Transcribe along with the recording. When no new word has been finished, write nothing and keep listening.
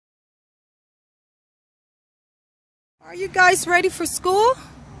Are you guys ready for school?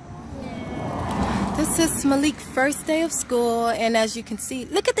 This is Malik's first day of school, and as you can see,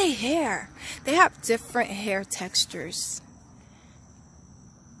 look at their hair. They have different hair textures.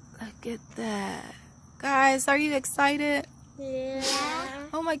 Look at that. Guys, are you excited? Yeah.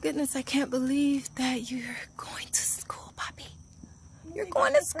 Oh my goodness, I can't believe that you're going to school, Poppy. You're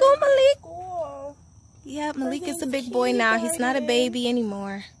going to school, Malik? Yeah, Malik is a big boy now. He's not a baby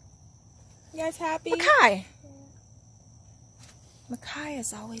anymore. You guys happy? Makai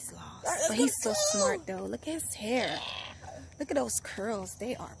is always lost, but he's so smart though. Look at his hair. Look at those curls.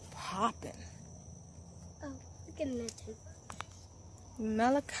 They are popping. Oh, look at that.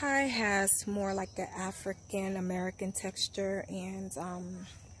 Malachi has more like an African American texture, and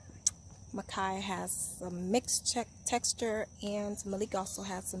Makai has a mixed texture, and Malik also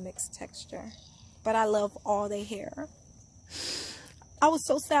has a mixed texture. But I love all their hair. I was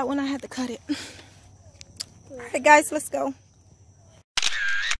so sad when I had to cut it. Alright guys, let's go.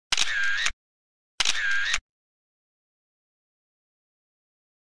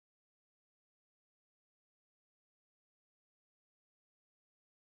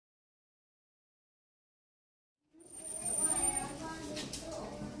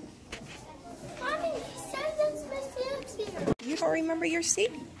 You don't remember your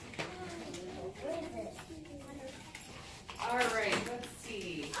seat? Alright, let's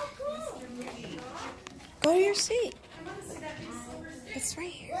see. Go to your seat. It's right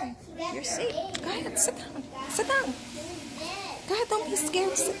here. Your seat. Go ahead, sit down. Sit down. Go ahead, don't be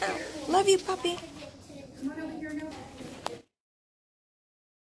scared. Sit down. Love you, puppy.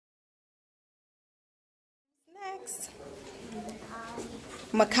 Next.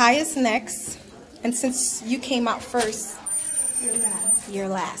 Makai is next. And since you came out first, you're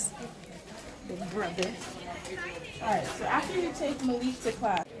last. Big brother. Alright, so after you take Malik to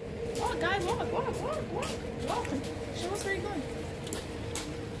class. Oh, guys, walk. Show us where you're going.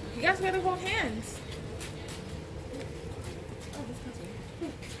 You guys gotta hold hands. Oh,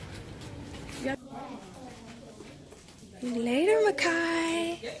 this See you later,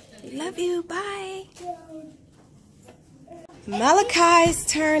 Makai. Love you. Bye. Malachi's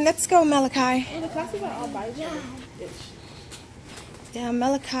turn. Let's go, Malachi. Oh, the classes are all by each other. Yeah,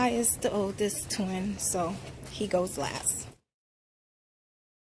 Malachi is the oldest twin, so he goes last.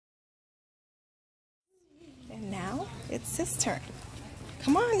 And now it's his turn.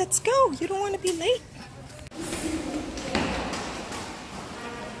 Come on, let's go. You don't want to be late.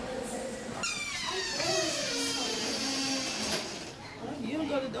 You don't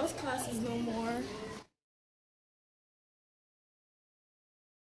go to those classes no more.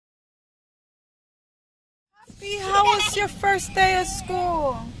 How was your first day of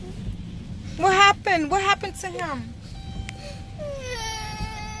school? What happened? What happened to him?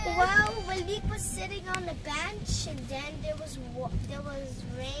 Well, Malik was sitting on the bench, and then there was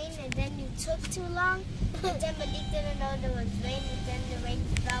rain, and then you took too long, and then Malik didn't know there was rain, and then the rain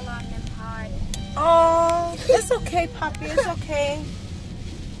fell on him hard. Oh, it's okay, Poppy. It's okay.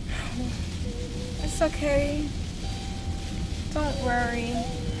 It's okay. Don't worry.